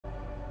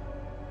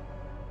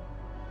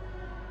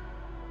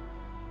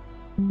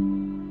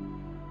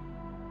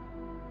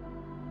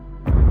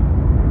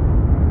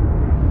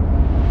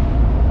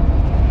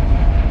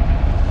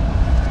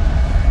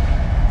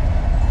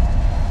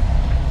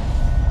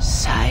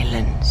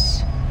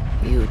Silence,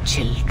 you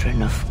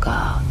children of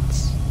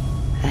gods,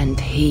 and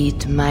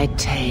heed my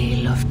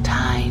tale of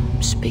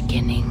time's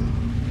beginning.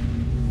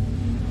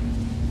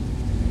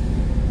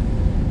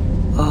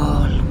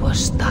 All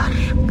was dark.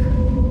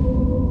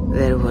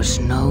 There was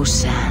no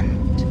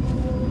sand.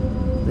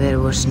 There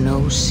was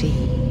no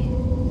sea,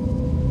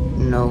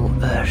 no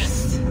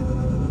earth,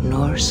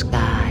 nor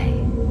sky,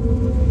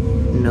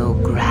 no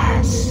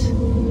grass,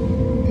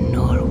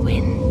 nor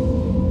wind.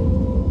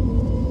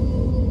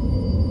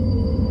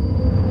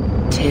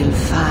 Till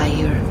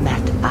fire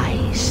met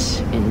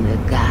ice in the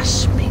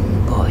gasping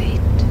void.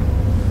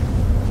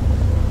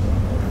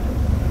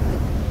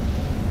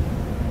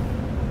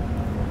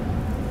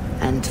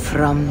 And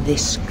from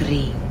this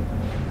scream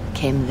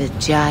came the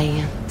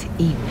giant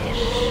Ymir,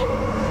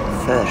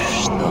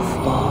 first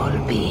of all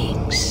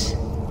beings.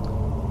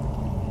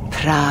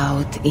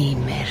 Proud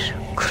Ymir,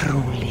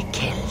 cruelly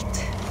killed,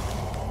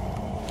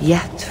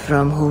 yet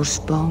from whose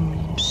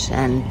bones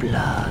and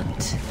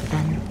blood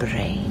and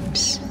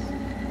brains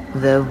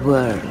the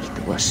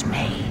world was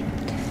made.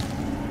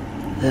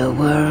 The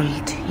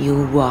world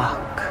you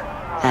walk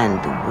and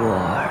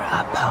war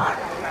upon.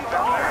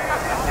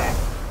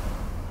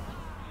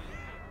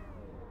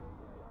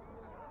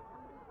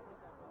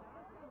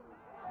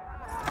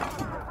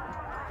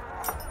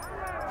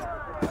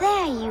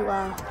 There you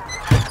are.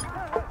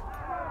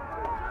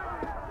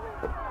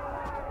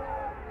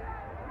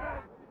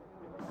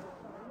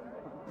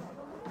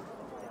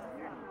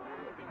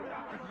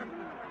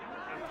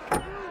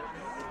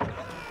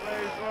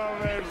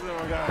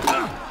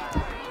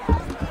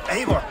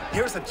 Eivor,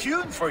 here's a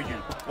tune for you.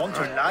 Want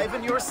to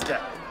liven your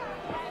step.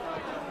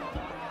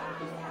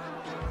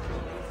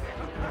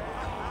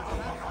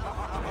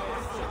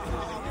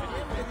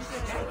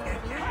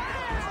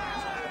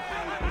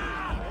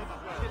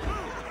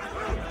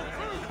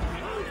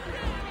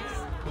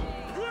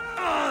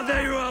 Oh,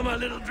 there you are, my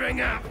little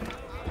dringer.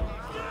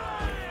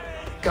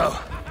 Go.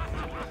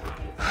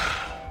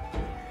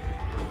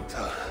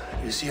 So,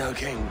 you see our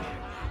king?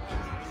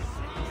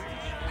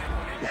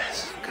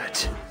 Yes, good.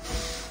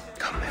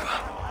 Come, Eva.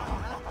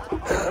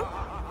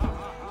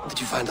 Did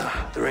you find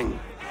the ring?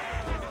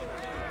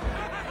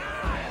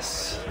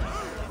 Yes.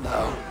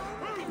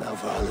 Now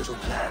for our little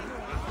plan.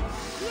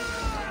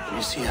 When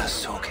you see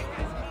us talking,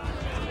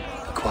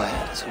 be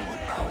quiet as a wood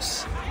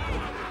mouse,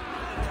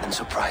 and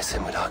surprise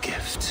him with our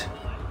gift.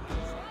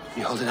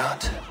 You hold it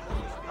out,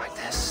 like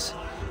this.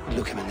 You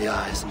look him in the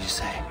eyes and you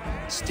say,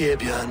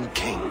 Styrbjörn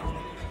King,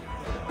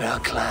 may our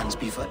clans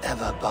be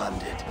forever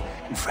bonded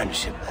in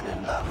friendship and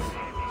in love.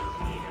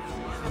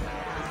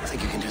 I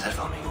think you can do that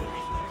for me.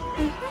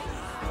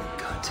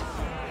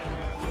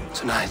 Good.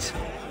 Tonight,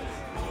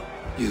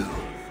 you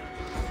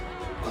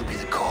will be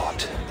the cord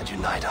that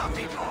unite our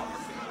people.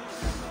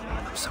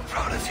 I'm so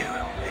proud of you,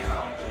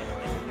 Eva.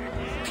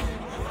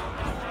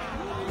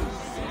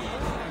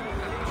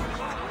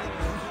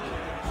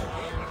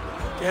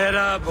 Get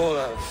up,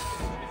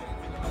 Olaf.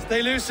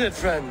 Stay lucid,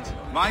 friend.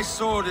 My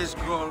sword is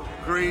grown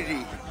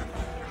greedy.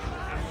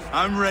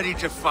 I'm ready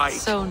to fight.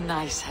 So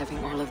nice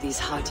having all of these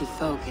hearty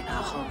folk in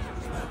our home.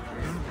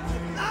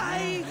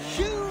 I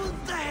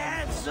hewed the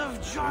heads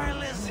of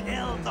joyless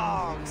hill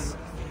dogs.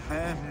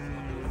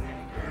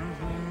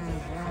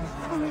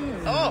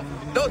 Oh,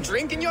 no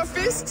drink in your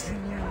fist?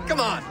 Come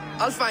on,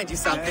 I'll find you I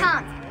something.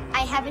 can't. I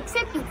have a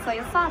tribute for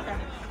your father.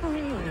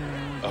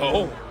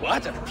 Oh,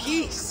 what a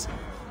piece.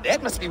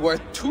 That must be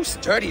worth 2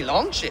 sturdy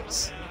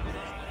longships.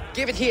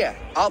 Give it here.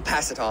 I'll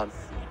pass it on.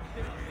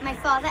 My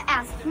father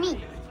asked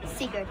me,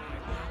 Sigurd.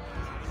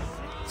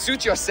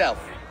 Suit yourself.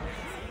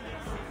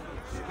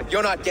 But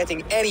you're not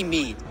getting any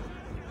mead.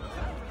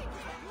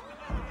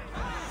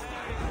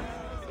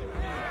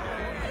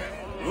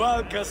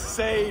 Like a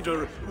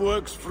satyr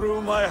works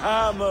through my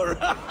hammer.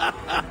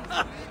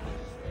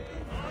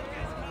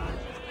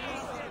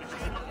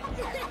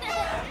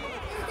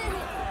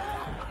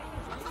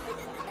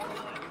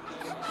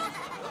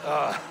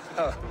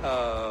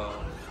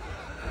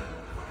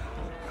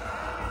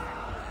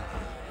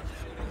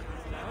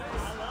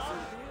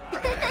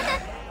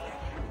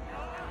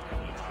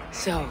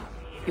 So,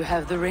 you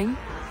have the ring?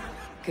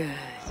 Good.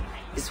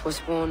 This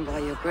was worn by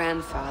your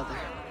grandfather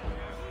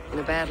in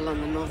a battle on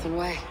the Northern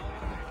Way.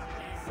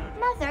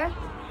 Mother,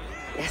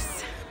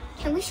 Yes,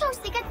 can we show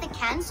Sigurd the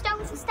can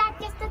stones we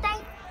stacked yesterday?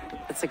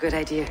 that's a good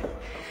idea.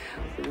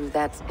 We'll do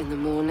that in the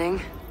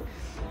morning,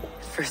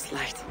 at first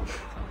light.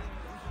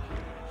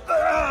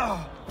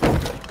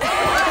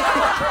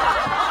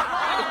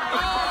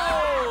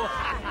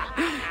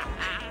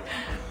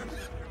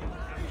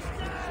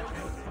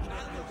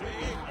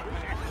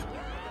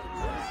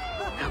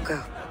 Now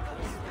go.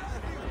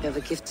 You have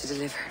a gift to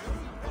deliver.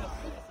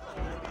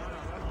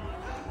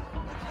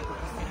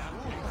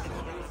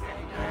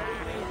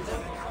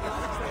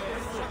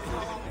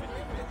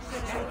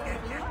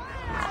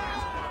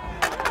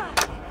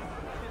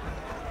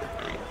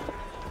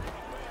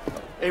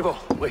 Eivor,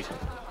 wait.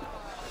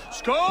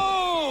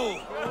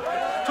 Skål!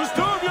 To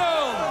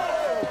Styrbjörn,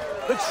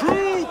 the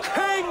true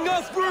king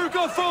of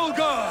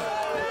Bruggerfolga!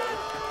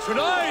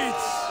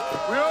 Tonight,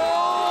 we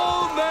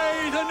all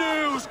made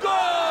anew.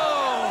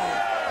 Skål!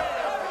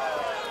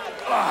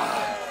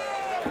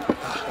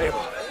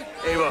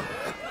 Eivor.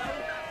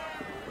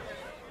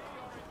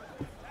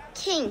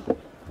 King,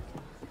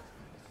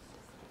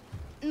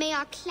 may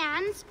our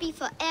clans be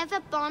forever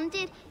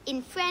bonded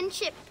in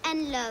friendship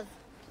and love.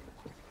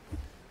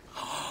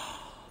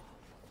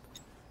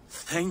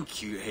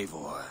 Thank you,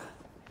 Eivor.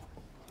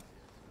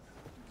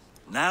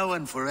 Now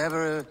and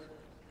forever,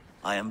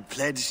 I am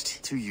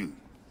pledged to you.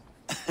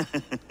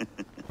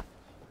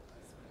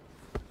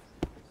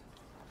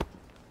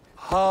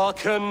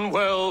 Hearken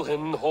well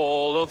in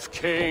Hall of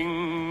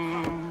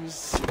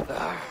Kings.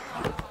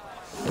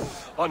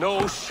 On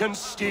ocean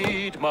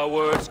steed my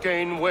words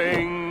gain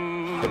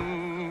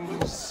wings.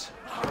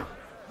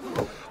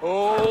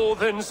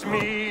 Odin's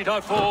mead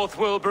I forth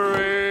will bring.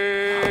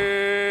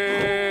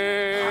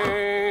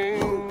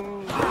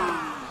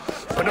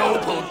 For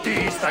noble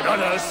deeds that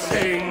others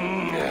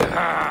sing.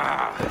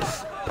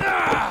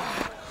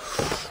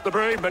 The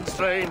brave men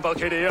slain,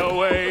 Valhalla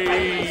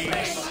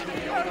waits.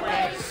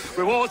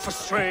 Rewards for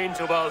strain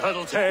to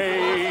Valhalla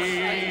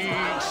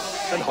takes.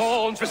 And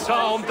horns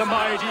resound the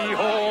mighty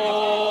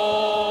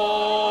hall.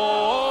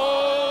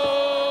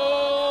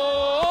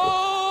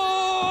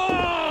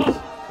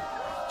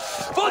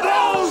 For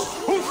those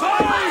who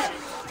fight!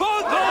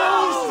 For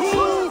those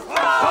who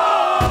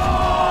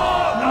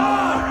fall!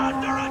 Are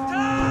under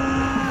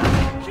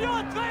attack!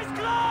 Kjotve's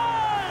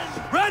clan!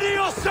 Ready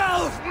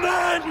yourself,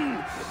 men!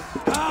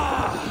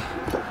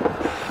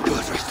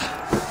 Good, Rista.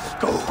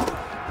 Go.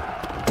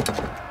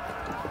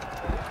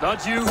 Not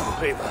you,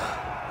 Eivor.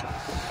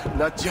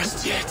 Not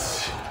just yet.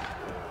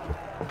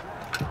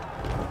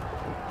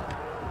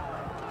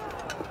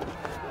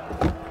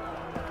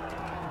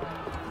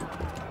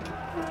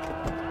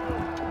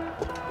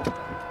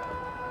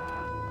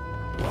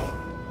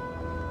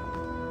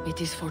 It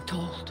is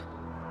foretold.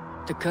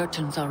 The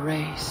curtains are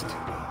raised.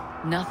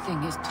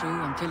 Nothing is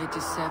true until it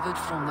is severed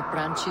from the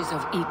branches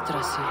of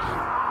Yggdrasil.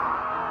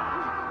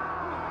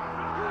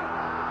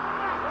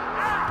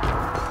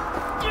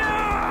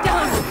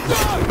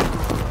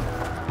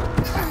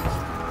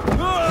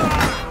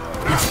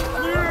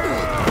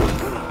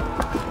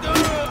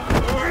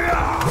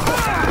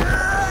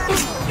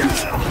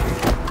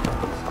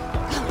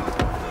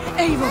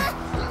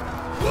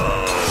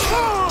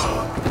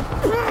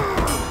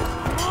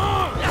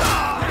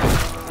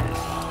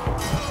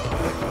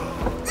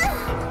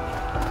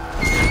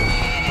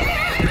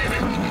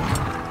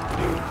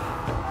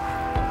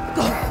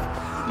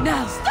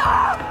 Now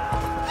stop!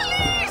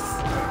 Please!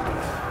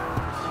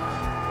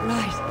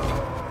 Right.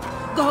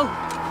 Go!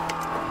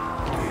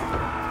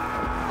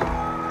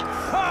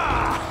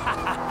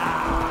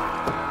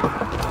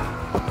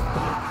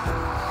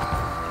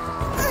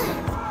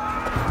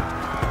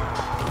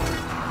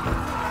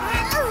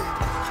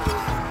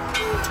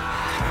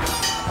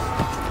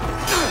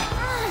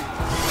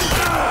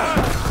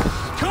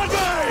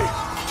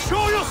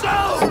 Show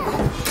yourself!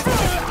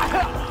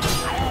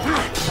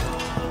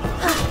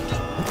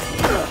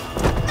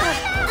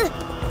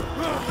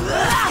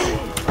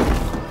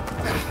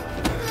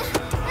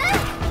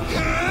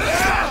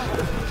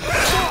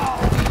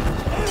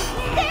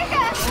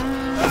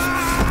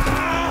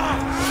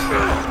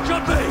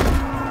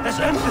 Let's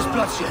end this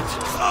bloodshed.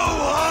 Oh,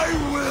 I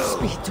will!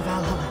 Speed to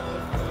Valhalla.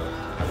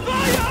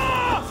 Fire!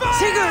 Fire!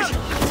 Sigurd!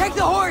 Take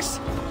the horse!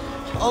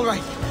 All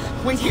right,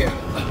 wait here.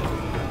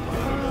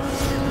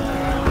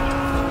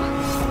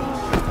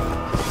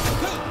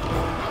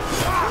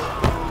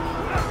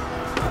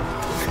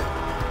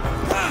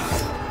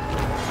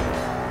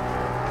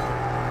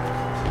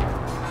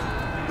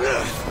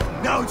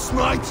 Now it's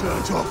my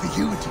turn to offer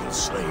you, dear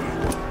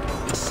slave.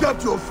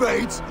 Accept your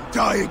fate,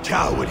 die a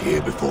coward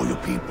here before your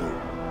people,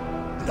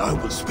 and I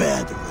will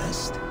spare the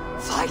rest.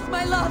 Fight,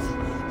 my love!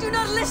 Do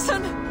not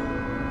listen!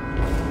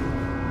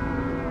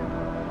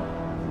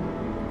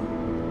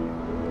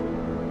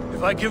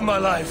 If I give my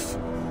life,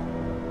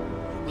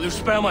 will you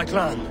spare my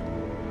clan?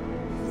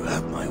 You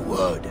have my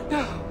word.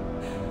 No.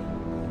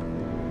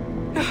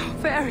 No,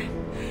 Aaron.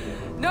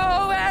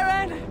 No,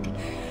 Aaron!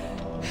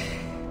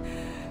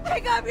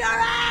 Pick up your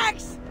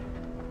axe!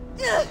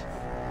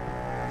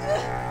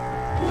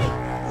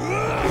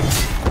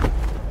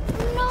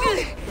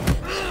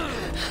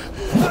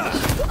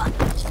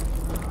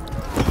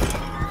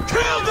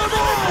 Kill them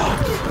all!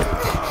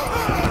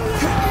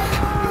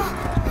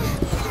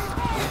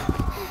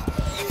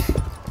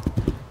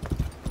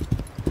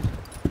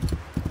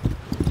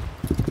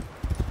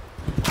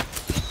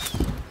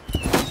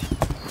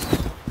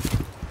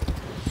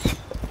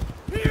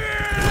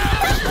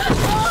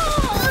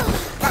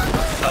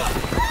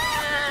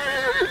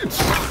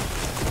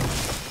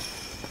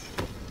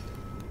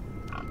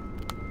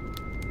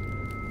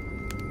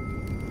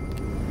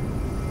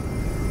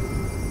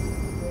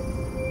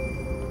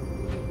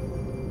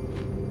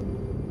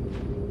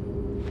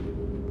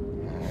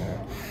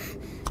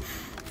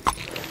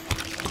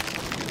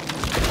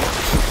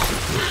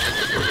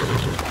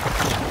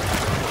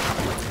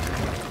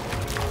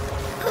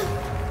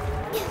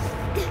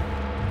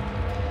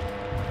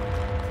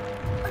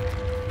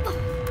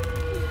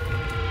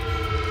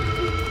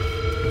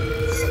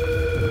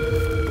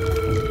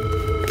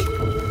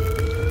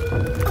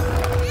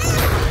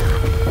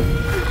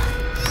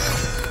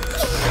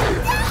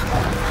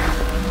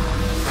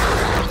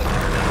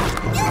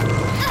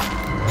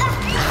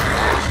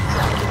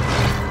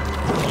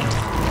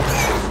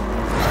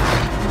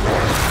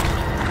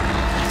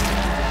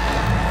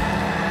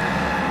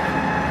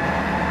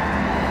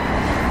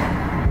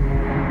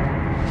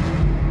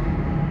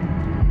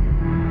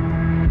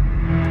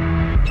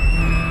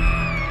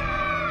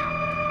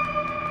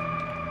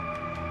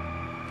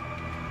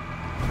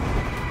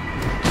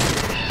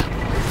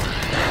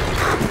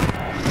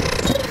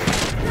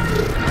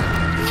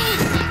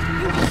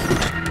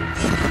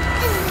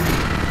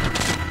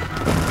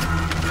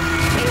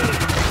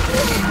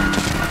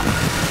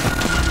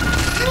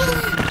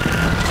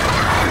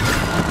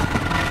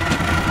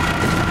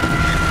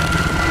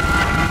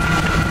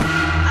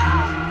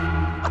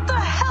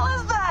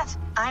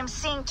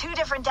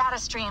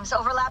 streams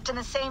overlapped in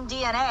the same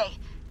DNA.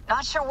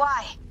 Not sure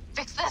why.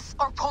 Fix this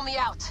or pull me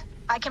out.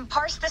 I can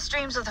parse the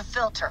streams with a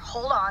filter.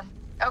 Hold on.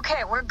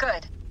 Okay, we're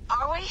good.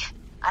 Are we?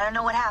 I don't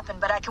know what happened,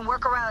 but I can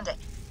work around it.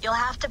 You'll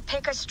have to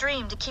pick a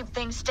stream to keep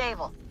things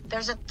stable.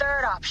 There's a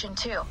third option,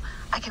 too.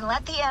 I can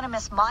let the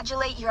Animus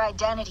modulate your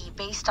identity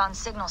based on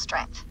signal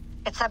strength.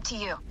 It's up to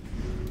you.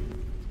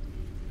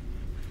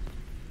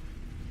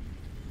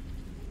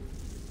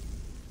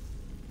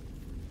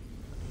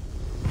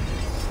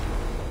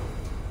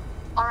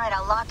 Alright,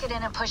 I'll lock it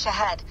in and push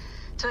ahead,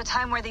 to a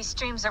time where these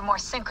streams are more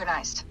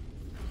synchronized.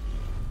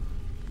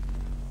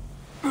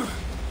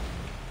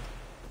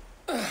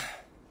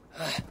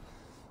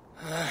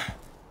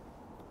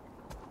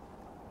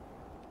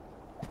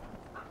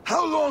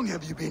 How long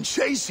have you been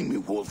chasing me,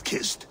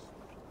 Wolf-Kissed?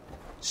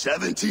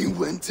 17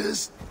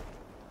 winters?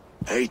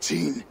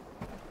 18?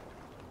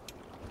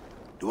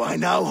 Do I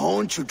now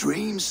haunt your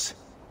dreams?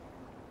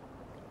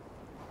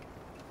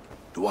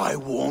 Do I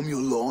warm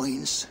your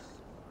loins?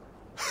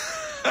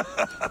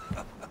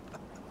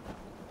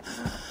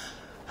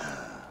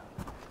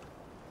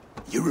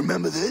 You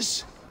remember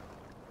this?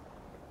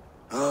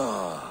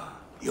 Ah,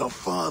 your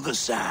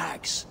father's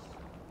axe.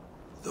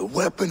 The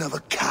weapon of a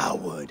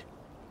coward.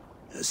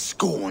 A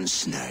scorned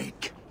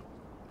snake.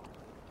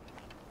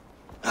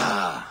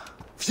 Ah,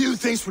 few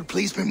things would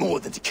please me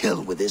more than to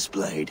kill with this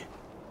blade.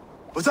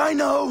 But I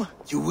know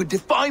you would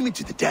defy me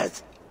to the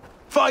death,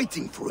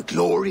 fighting for a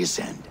glorious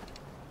end.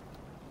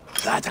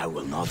 That I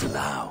will not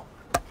allow.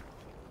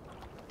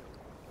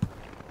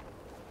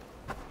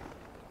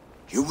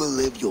 You will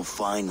live your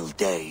final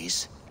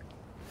days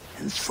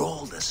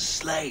enthralled as a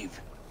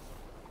slave.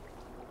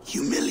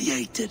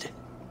 Humiliated.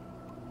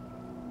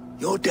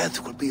 Your death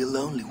will be a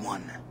lonely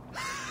one.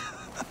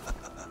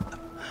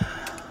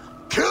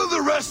 Kill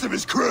the rest of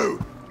his crew!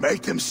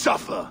 Make them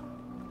suffer!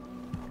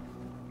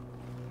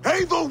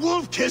 Eivor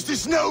Wolf-Kissed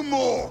is no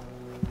more!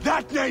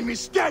 That name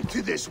is dead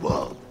to this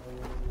world!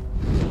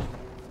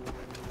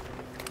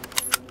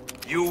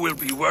 You will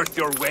be worth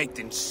your weight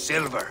in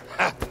silver.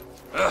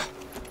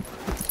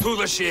 To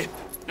the ship.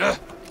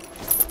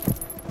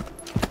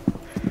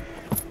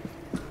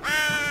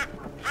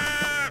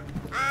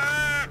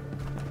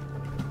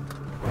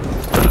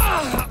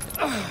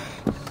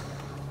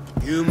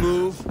 You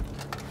move,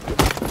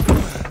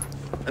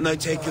 and I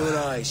take your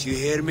eyes, you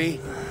hear me?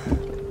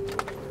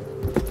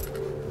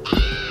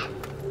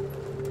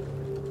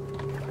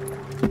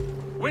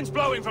 Wind's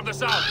blowing from the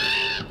south.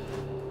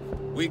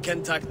 We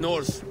can tack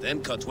north,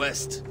 then cut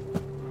west.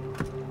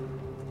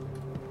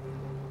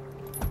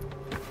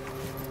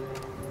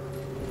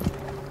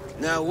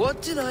 Now,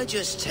 what did I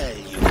just tell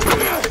you?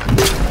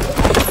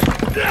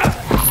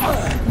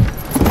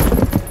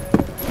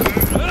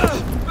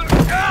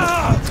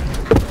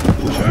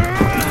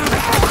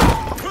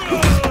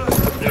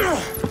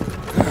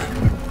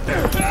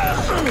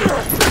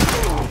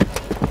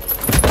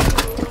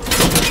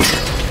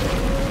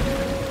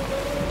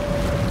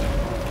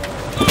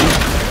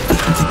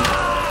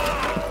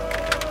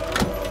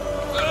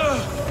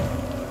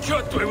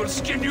 I will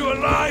skin you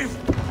alive!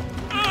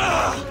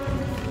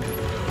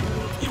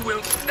 You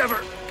will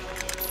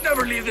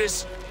never leave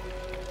this.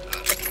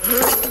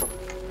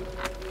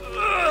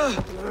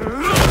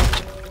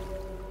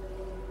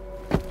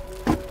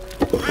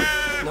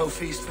 No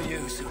feast for you,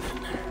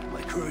 Sunan.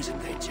 My crew is in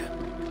danger.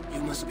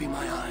 You must be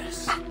my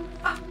eyes.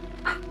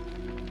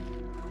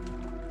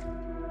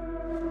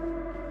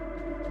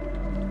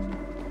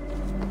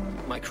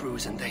 My crew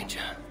is in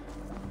danger.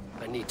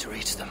 I need to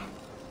reach them.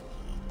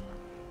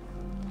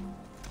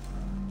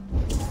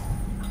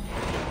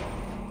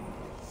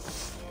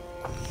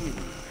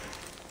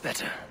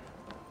 Better.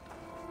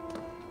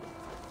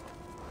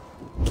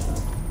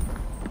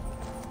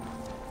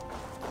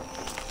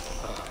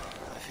 Oh,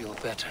 I feel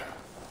better.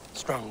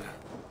 Stronger.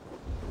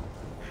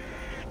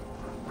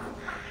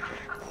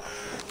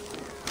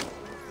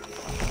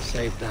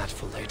 Save that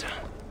for later.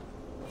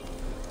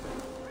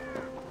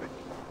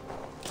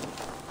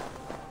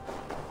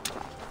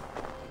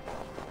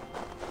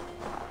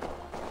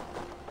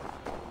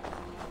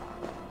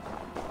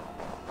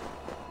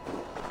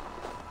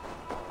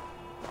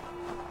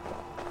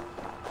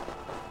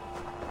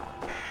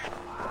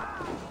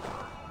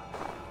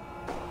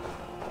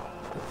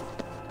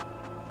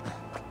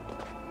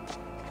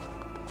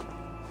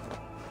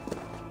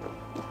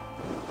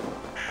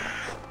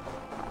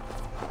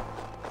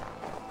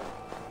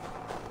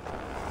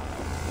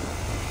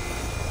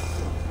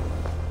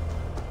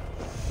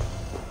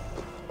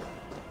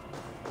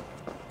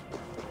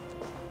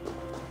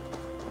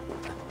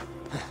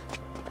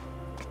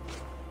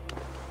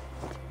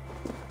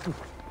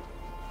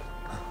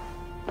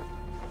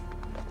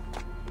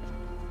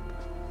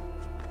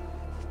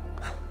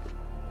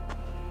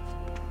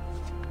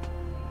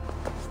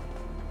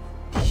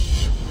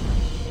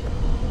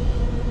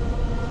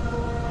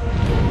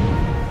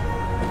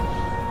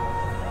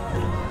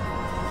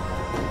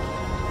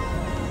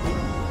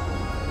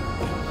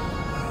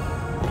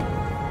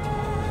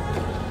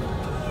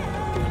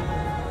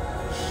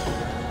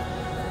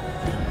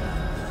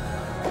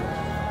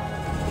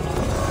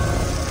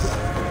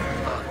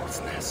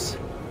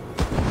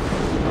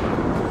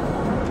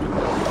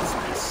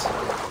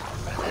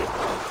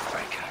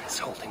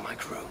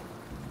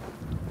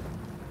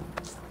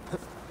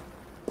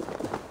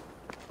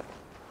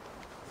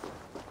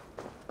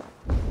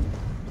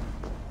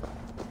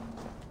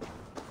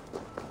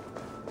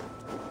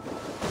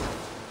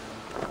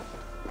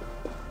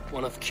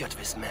 one of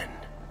Kjotve's men.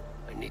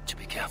 I need to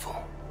be careful.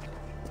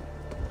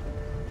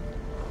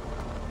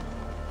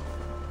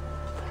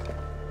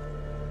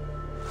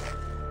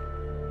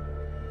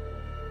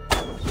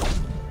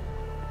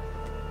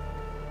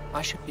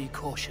 I should be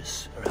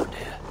cautious around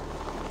here.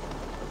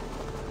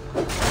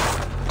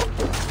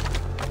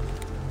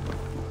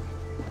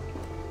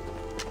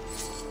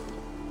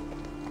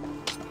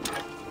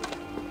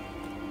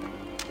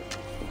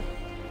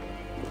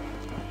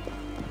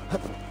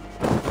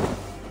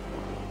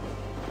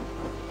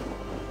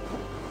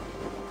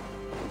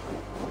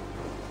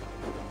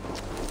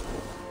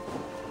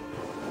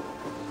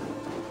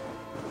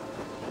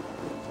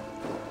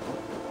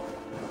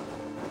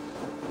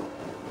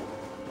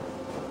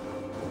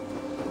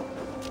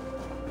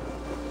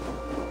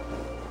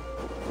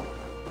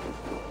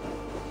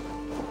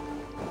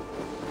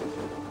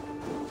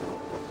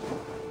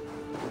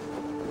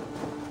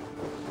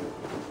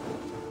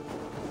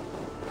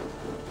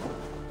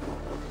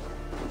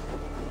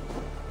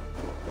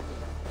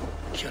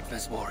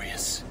 Kjotve's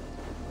warriors.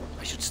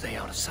 I should stay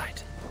out of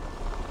sight.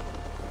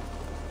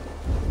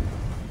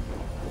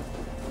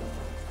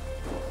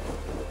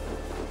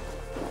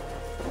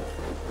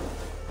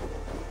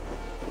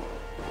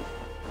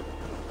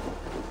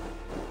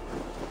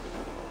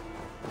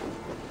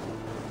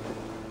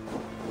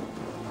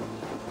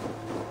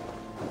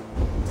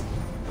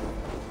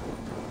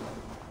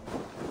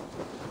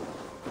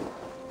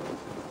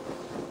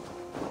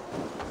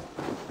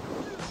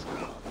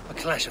 A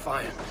clash of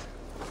iron.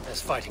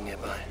 There's fighting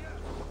nearby.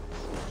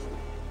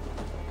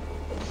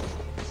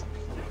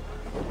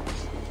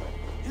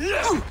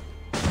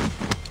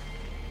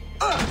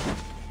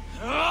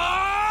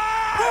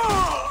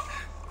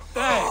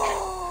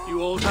 Bag!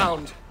 You old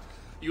hound.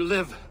 You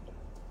live.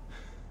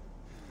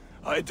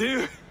 I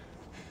do.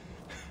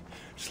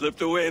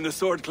 Slipped away in the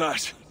sword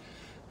clash.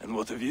 And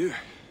what of you?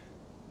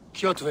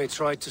 Kjotve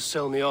tried to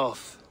sell me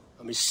off.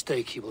 A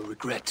mistake he will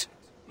regret.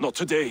 Not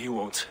today, he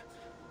won't.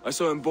 I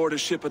saw him board a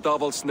ship at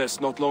Avaldsnes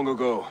not long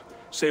ago.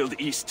 Sailed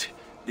east,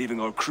 leaving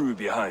our crew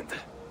behind.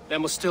 There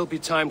must still be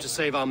time to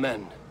save our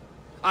men.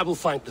 I will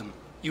find them.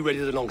 You ready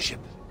the longship?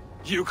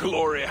 You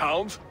glory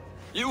hound?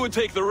 You would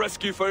take the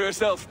rescue for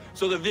yourself,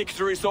 so the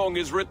victory song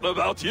is written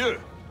about you.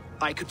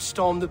 I could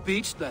storm the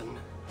beach then.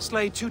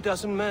 Slay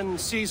 24 men,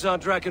 seize our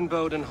dragon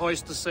boat and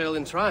hoist the sail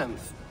in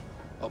triumph.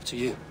 Up to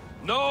you.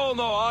 No,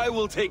 I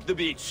will take the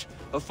beach.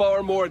 A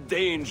far more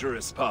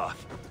dangerous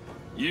path.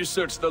 You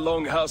search the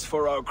longhouse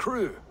for our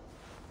crew.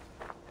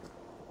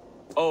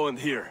 Oh, and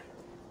here.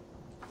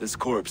 This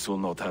corpse will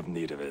not have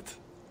need of it.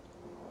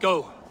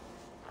 Go.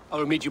 I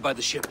will meet you by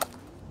the ship.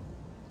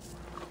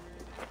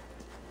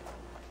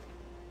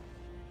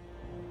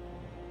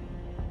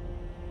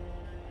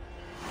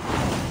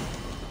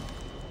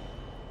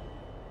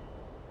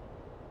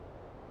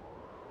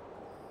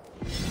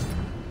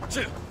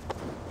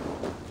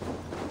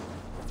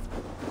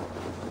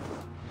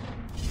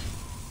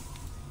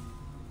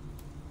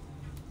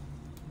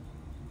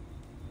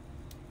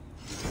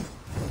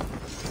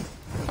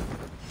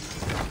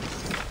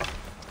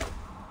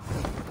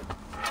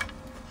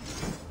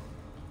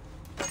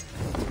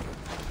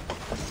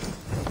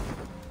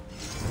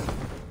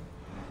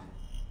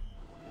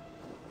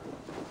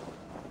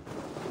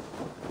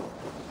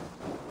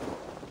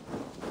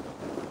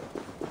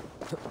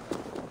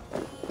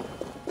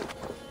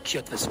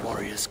 Kjotve's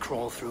warriors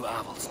crawl through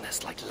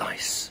Avaldsnes like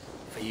lice.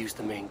 If I use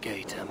the main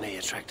gate, I may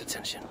attract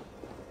attention.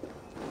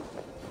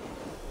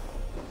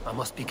 I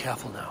must be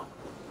careful now.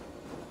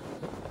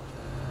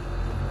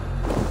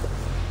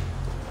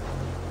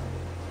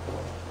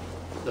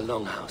 The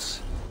longhouse.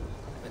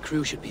 The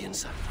crew should be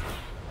inside.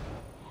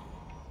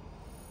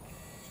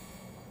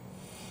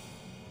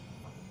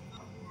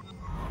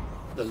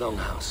 The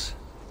longhouse.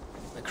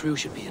 The crew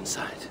should be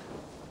inside.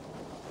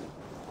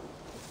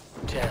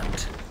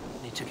 Damned.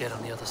 Need to get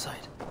on the other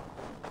side.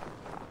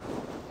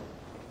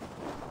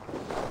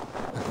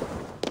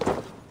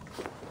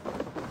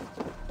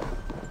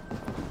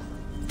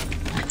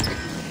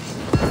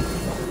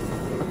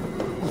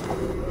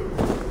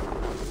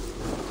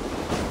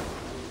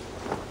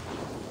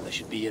 There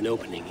should be an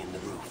opening in the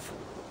roof.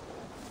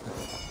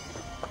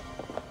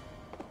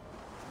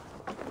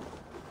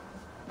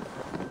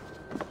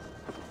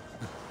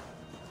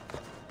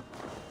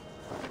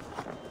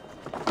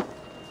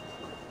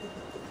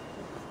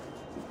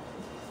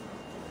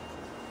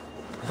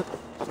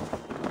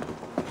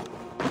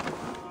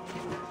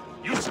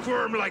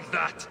 Squirm like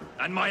that,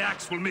 and my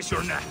axe will miss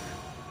your neck.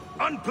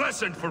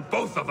 Unpleasant for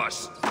both of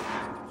us.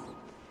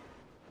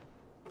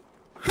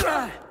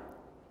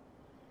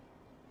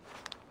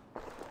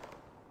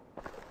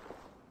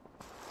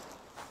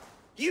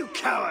 You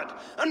coward!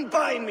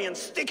 Unbind me and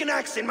stick an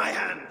axe in my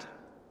hand!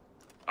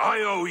 I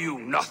owe you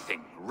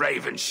nothing,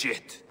 raven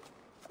shit.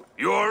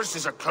 Yours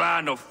is a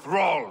clan of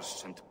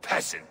thralls and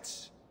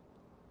peasants.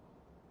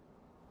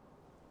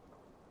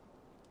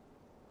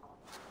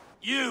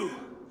 You!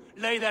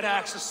 Lay that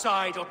axe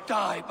aside or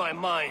die by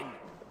mine.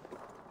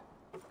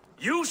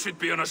 You should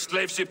be on a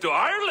slave ship to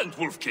Ireland,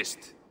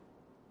 Wolf-Kissed.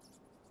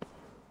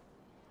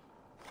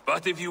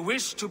 But if you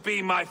wish to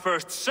be my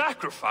first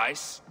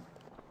sacrifice,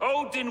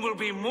 Odin will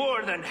be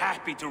more than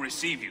happy to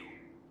receive you.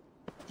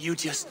 You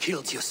just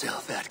killed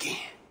yourself, Atki.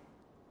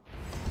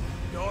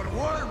 Your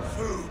worm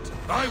food!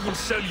 I will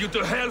sell you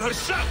to hell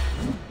herself!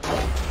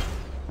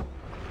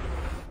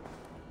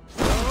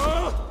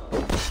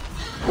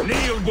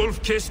 Kneel,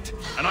 wolf-kissed,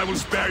 and I will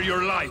spare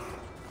your life.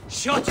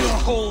 Shut your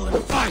hole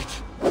and fight!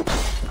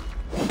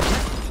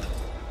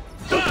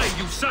 Die,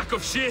 you sack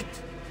of shit!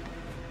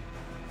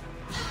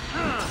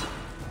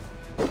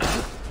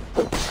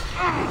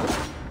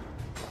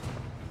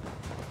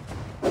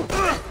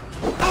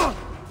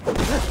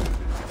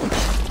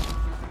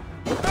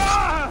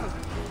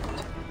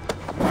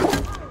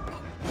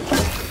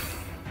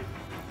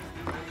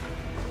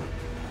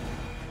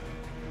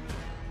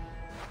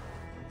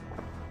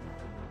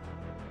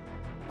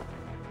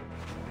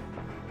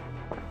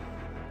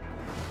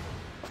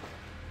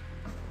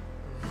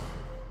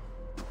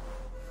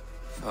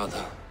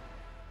 Father,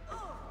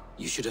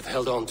 you should have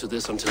held on to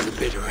this until the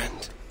bitter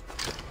end.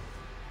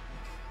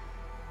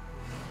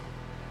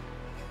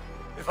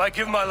 If I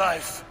give my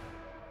life,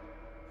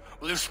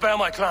 will you spare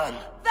my clan?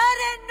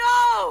 Venin,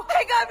 no!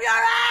 Pick up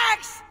your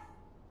axe!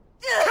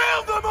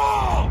 Kill them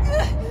all!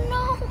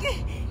 No!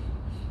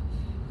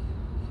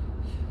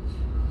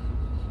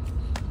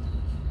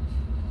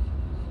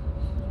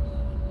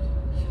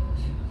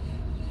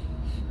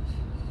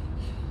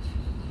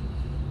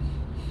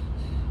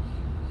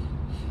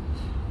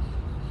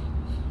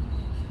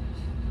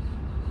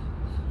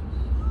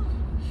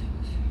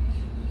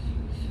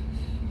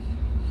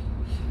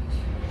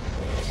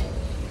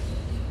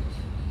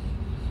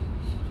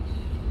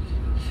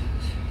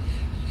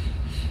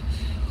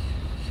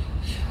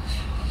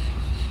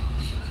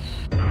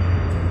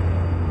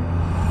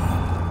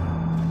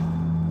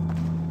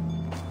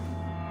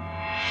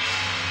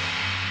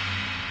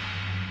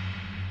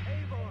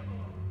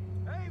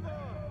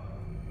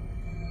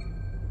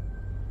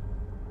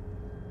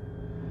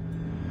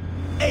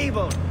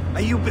 Avon,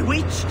 are you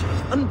bewitched?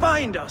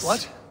 Unbind us!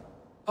 What?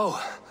 Oh,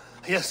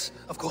 yes,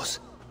 of course.